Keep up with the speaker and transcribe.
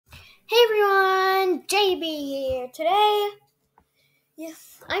Hey everyone, JB here. Today,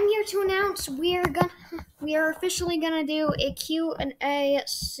 yes, I'm here to announce we are officially gonna do a Q&A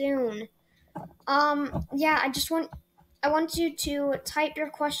soon. I want you to type your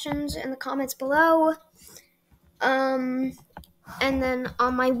questions in the comments below. And then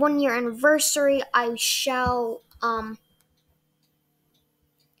on my 1 year anniversary, I shall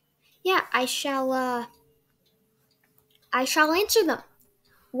answer them.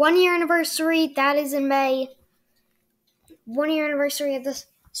 1 year anniversary, that is in May. 1 year anniversary of this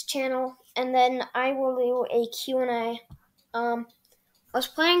channel, and then I will do a Q&A. I was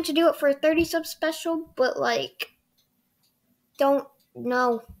planning to do it for a 30 sub special, but don't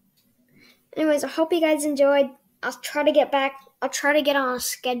know. Anyways, I hope you guys enjoyed. I'll try to get on a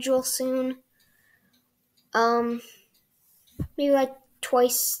schedule soon. Maybe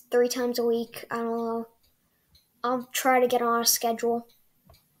twice, 3 times a week. I don't know. I'll try to get on a schedule.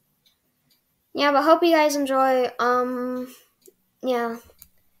 Yeah, but hope you guys enjoy. Yeah.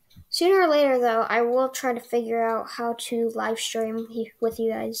 Sooner or later, though, I will try to figure out how to live stream with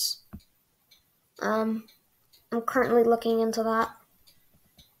you guys. I'm currently looking into that.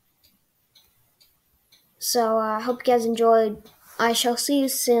 So I hope you guys enjoyed. I shall see you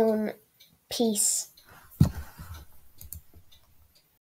soon. Peace.